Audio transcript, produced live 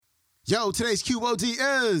Yo, today's QOD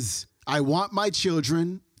is, I want my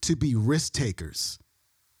children to be risk takers.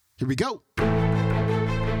 Here we go.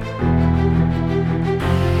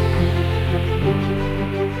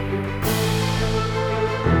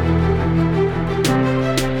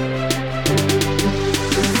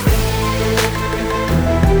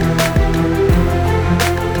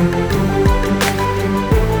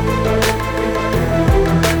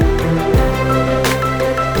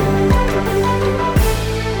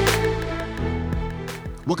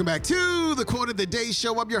 Welcome back to the Quote of the Day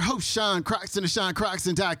Show. I'm your host, Sean Croxton of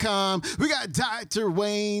SeanCroxton.com. We got Dr.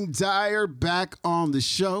 Wayne Dyer back on the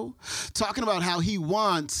show, talking about how he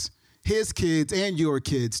wants his kids and your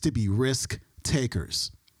kids to be risk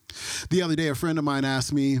takers. The other day, a friend of mine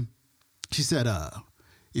asked me, she said,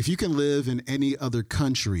 if you can live in any other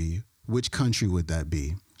country, which country would that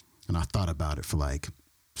be? And I thought about it for like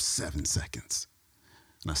 7 seconds.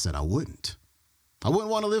 And I said, I wouldn't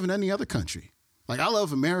want to live in any other country. Like, I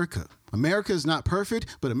love America. America is not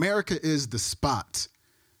perfect, but America is the spot.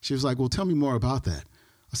 She was like, well, tell me more about that.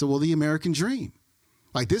 I said, well, the American dream.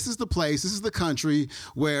 Like, this is the place, this is the country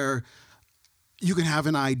where you can have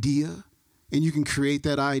an idea and you can create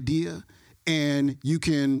that idea and you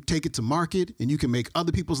can take it to market and you can make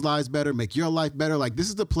other people's lives better, make your life better. Like, this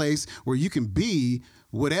is the place where you can be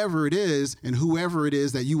whatever it is and whoever it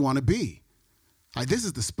is that you want to be. Like, this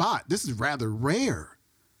is the spot. This is rather rare.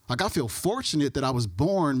 Like, I feel fortunate that I was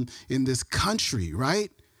born in this country,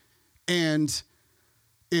 right? And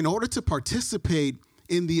in order to participate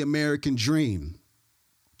in the American dream,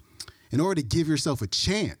 in order to give yourself a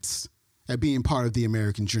chance at being part of the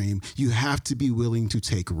American dream, you have to be willing to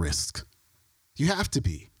take risks. You have to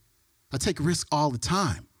be. I take risks all the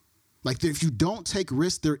time. Like, if you don't take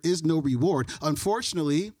risks, there is no reward.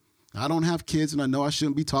 Unfortunately, I don't have kids, and I know I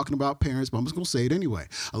shouldn't be talking about parents, but I'm just going to say it anyway.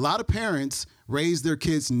 A lot of parents raise their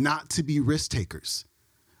kids not to be risk takers.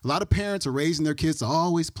 A lot of parents are raising their kids to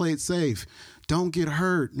always play it safe. Don't get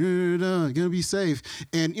hurt. You're going to be safe.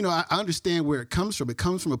 And, you know, I understand where it comes from. It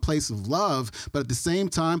comes from a place of love. But at the same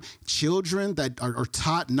time, children that are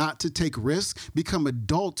taught not to take risks become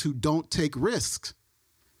adults who don't take risks.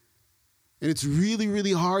 And it's really,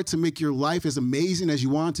 really hard to make your life as amazing as you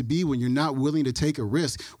want it to be when you're not willing to take a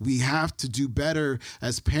risk. We have to do better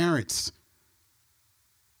as parents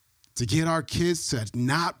to get our kids to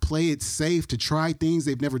not play it safe, to try things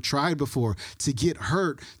they've never tried before, to get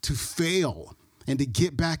hurt, to fail, and to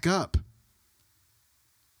get back up.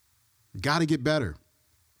 Got to get better.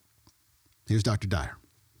 Here's Dr. Dyer.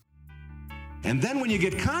 And then when you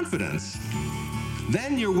get confidence,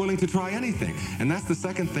 then you're willing to try anything. And that's the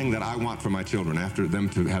second thing that I want for my children, after them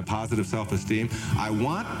to have positive self-esteem. I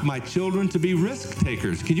want my children to be risk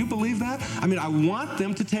takers. Can you believe that? I mean, I want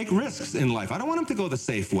them to take risks in life. I don't want them to go the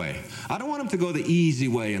safe way. I don't want them to go the easy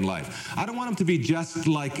way in life. I don't want them to be just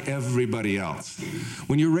like everybody else.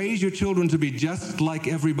 When you raise your children to be just like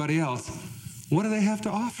everybody else, what do they have to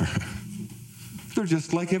offer? They're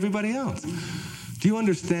just like everybody else. Do you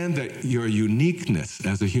understand that your uniqueness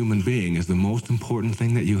as a human being is the most important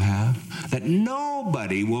thing that you have? That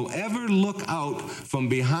nobody will ever look out from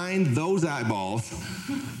behind those eyeballs.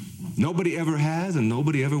 Nobody ever has, and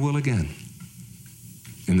nobody ever will again,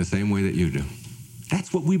 in the same way that you do.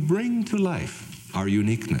 That's what we bring to life, our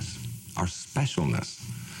uniqueness, our specialness.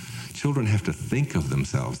 Children have to think of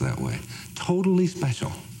themselves that way, totally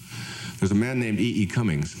special. There's a man named E.E.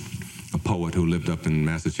 Cummings, a poet who lived up in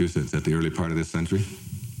Massachusetts at the early part of this century.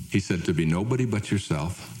 He said, to be nobody but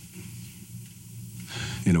yourself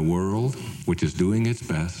in a world which is doing its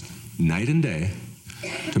best night and day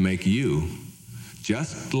to make you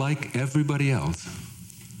just like everybody else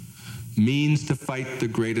means to fight the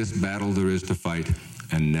greatest battle there is to fight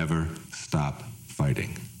and never stop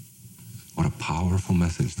fighting. What a powerful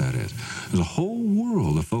message that is. There's a whole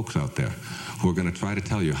world of folks out there who are going to try to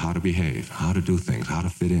tell you how to behave, how to do things, how to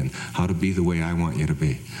fit in, how to be the way I want you to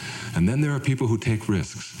be. And then there are people who take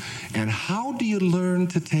risks. And how do you learn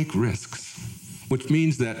to take risks? Which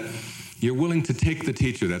means that you're willing to take the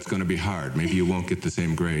teacher that's going to be hard. Maybe you won't get the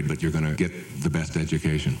same grade, but you're going to get the best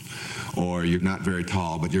education. Or you're not very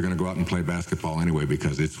tall, but you're going to go out and play basketball anyway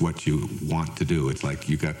because it's what you want to do. It's like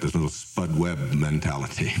you got this little Spud Webb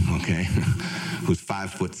mentality, okay? Who's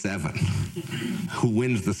 5'7", who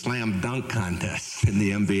wins the slam dunk contest in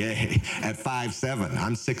the NBA at 5'7".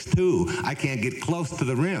 I'm 6'2". I can't get close to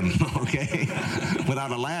the rim, okay,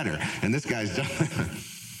 without a ladder. And this guy's just...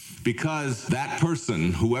 Because that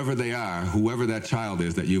person, whoever they are, whoever that child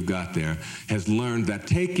is that you've got there, has learned that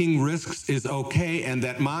taking risks is okay and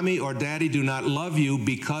that mommy or daddy do not love you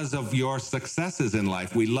because of your successes in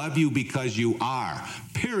life. We love you because you are,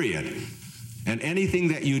 period. And anything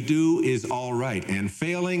that you do is all right. And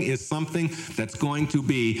failing is something that's going to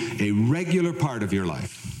be a regular part of your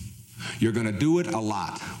life. You're going to do it a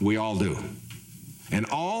lot. We all do. And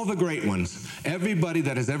all the great ones, everybody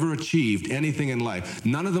that has ever achieved anything in life,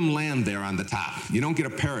 none of them land there on the top. You don't get a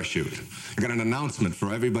parachute. I got an announcement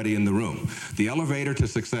for everybody in the room. The elevator to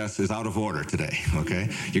success is out of order today, okay?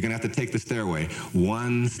 You're going to have to take the stairway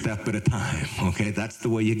one step at a time, okay? That's the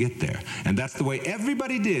way you get there. And that's the way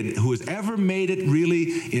everybody did who has ever made it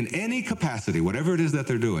really in any capacity, whatever it is that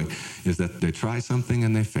they're doing, is that they try something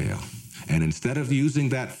and they fail. And instead of using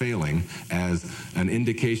that failing as an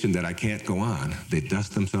indication that I can't go on, they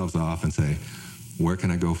dust themselves off and say, where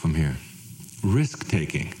can I go from here?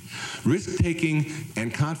 Risk-taking. Risk-taking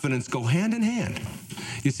and confidence go hand in hand.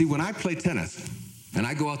 You see, when I play tennis, and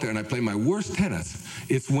I go out there and I play my worst tennis,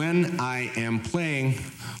 it's when I am playing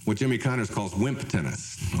what Jimmy Connors calls wimp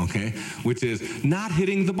tennis, okay? Which is not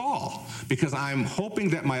hitting the ball, because I'm hoping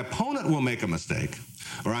that my opponent will make a mistake,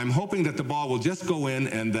 or I'm hoping that the ball will just go in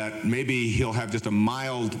and that maybe he'll have just a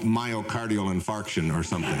mild myocardial infarction or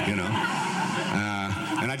something, you know?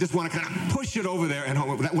 And I just want to kind of push it over there. And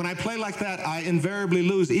when I play like that, I invariably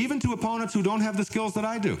lose, even to opponents who don't have the skills that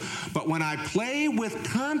I do. But when I play with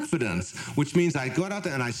confidence, which means I go out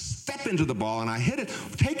there and I step into the ball and I hit it,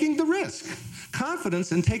 taking the risk.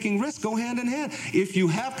 Confidence and taking risk go hand in hand. If you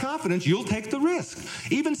have confidence, you'll take the risk.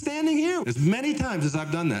 Even standing here, as many times as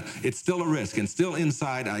I've done that, it's still a risk. And still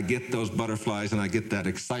inside, I get those butterflies and I get that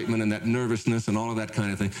excitement and that nervousness and all of that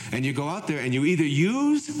kind of thing. And you go out there and you either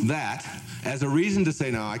use that as a reason to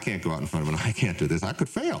say, no, I can't go out in front of them. I can't do this. I could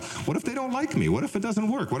fail. What if they don't like me? What if it doesn't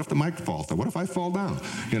work? What if the mic falls? What if I fall down?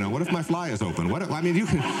 You know, what if my fly is open? What if, I mean, you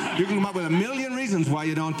can come up with a million reasons why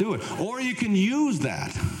you don't do it. Or you can use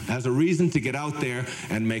that as a reason to get out there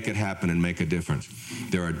and make it happen and make a difference.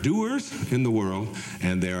 There are doers in the world,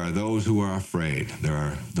 and there are those who are afraid. There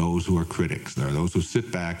are those who are critics. There are those who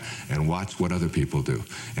sit back and watch what other people do.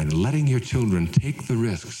 And letting your children take the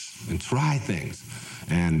risks and try things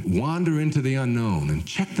and wander into the unknown and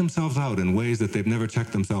check themselves out in ways that they've never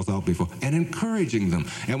checked themselves out before, and encouraging them.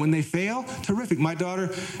 And when they fail, terrific. My daughter,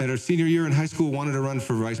 at her senior year in high school, wanted to run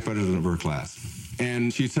for vice president of her class.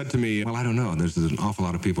 And she said to me, well, I don't know. There's an awful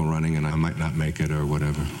lot of people running, and I might not make it or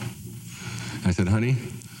whatever. I said, honey,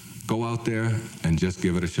 go out there and just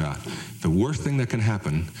give it a shot. The worst thing that can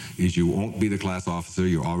happen is you won't be the class officer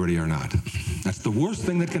you already are not. That's the worst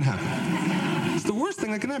thing that can happen. It's the worst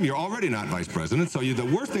thing that can happen. You're already not vice president, so the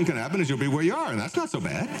worst thing can happen is you'll be where you are, and that's not so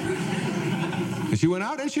bad. And she went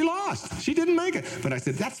out and she lost. She didn't make it. But I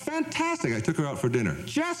said, that's fantastic. I took her out for dinner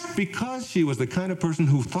just because she was the kind of person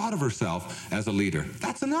who thought of herself as a leader.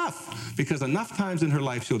 That's enough, because enough times in her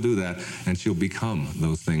life she'll do that, and she'll become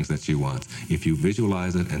those things that she wants. If you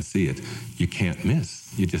visualize it and see it, you can't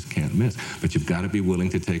miss. You just can't miss. But you've got to be willing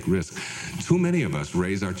to take risks. Too many of us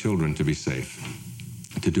raise our children to be safe,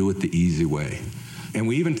 to do it the easy way. And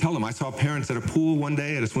we even tell them. I saw parents at a pool one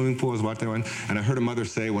day, at a swimming pool, I was watching one, and I heard a mother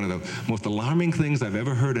say one of the most alarming things I've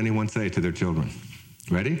ever heard anyone say to their children.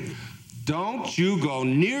 Ready? Don't you go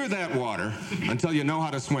near that water until you know how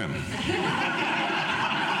to swim.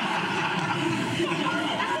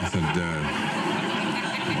 I said,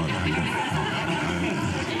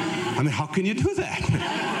 I mean, how can you do that?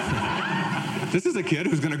 This is a kid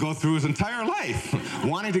who's going to go through his entire life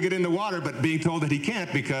wanting to get in the water, but being told that he can't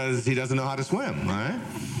because he doesn't know how to swim, all right?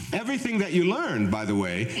 Everything that you learned, by the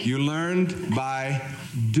way, you learned by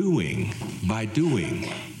doing.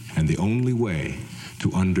 And the only way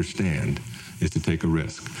to understand is to take a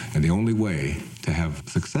risk. And the only way to have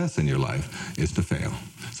success in your life is to fail.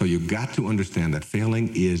 So you've got to understand that failing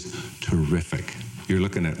is terrific. You're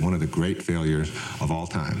looking at one of the great failures of all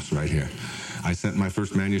times right here. I sent my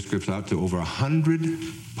first manuscripts out to over 100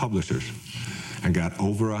 publishers and got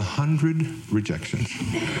over 100 rejections.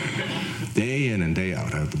 Day in and day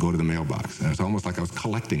out, I had to go to the mailbox. And it's almost like I was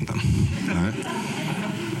collecting them. Right?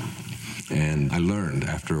 And I learned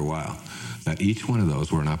after a while that each one of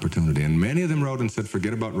those were an opportunity. And many of them wrote and said,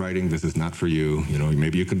 forget about writing, this is not for you. You know,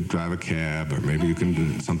 maybe you could drive a cab, or maybe you can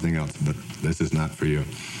do something else, but this is not for you.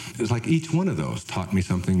 It's like each one of those taught me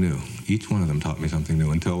something new. Each one of them taught me something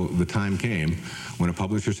new, until the time came when a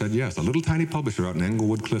publisher said yes. A little tiny publisher out in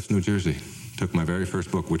Englewood Cliffs, New Jersey, took my very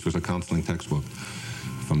first book, which was a counseling textbook.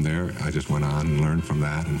 From there, I just went on and learned from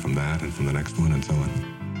that and from that and from the next one and so on.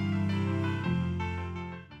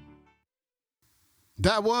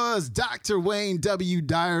 That was Dr. Wayne W.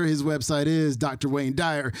 Dyer. His website is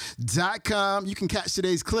drwaynedyer.com. You can catch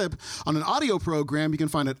today's clip on an audio program you can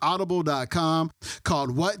find at audible.com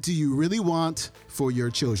called What Do You Really Want for Your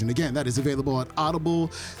Children? Again, that is available at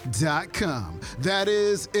audible.com. That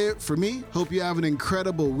is it for me. Hope you have an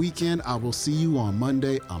incredible weekend. I will see you on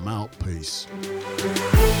Monday. I'm out. Peace.